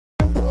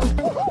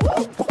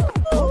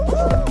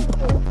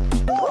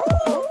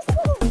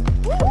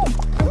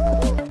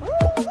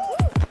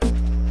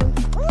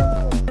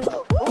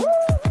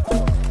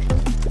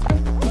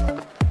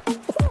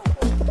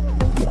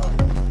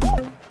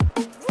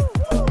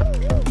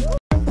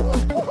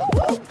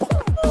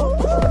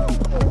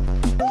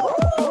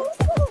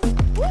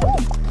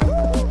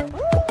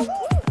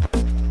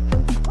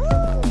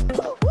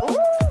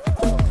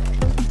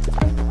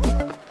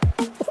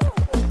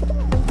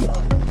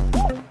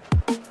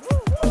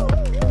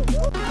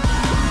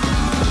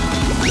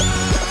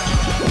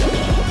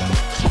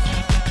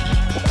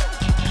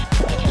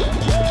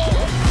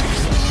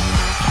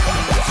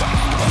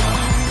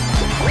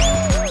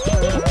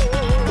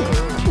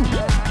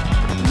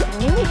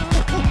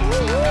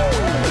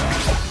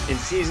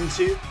Season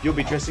 2, you'll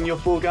be dressing your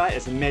Fall Guy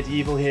as a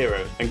medieval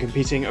hero and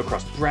competing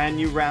across brand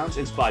new rounds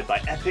inspired by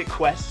epic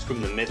quests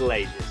from the Middle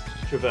Ages.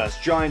 Traverse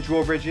giant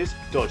drawbridges,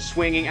 dodge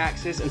swinging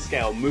axes, and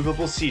scale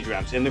movable siege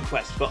ramps in the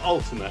quest for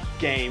ultimate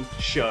game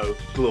show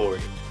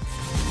glory.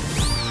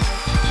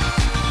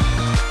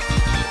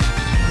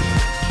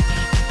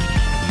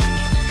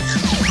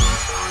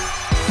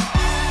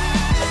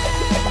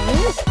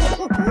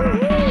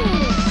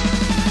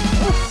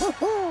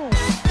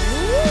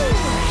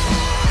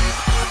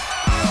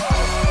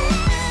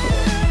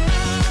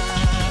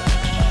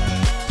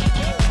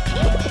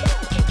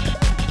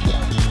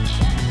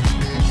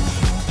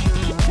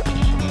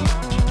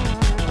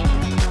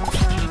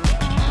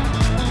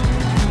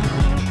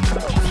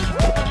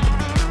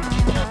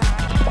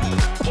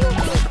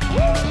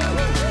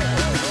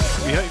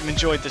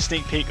 Enjoyed the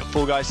sneak peek of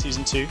Fall Guys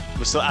Season 2.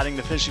 We're still adding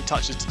the finishing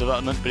touches to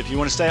development, but if you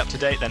want to stay up to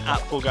date, then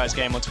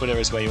 @FallGuysGame on Twitter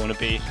is where you want to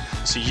be.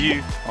 See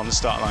you on the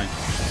start line.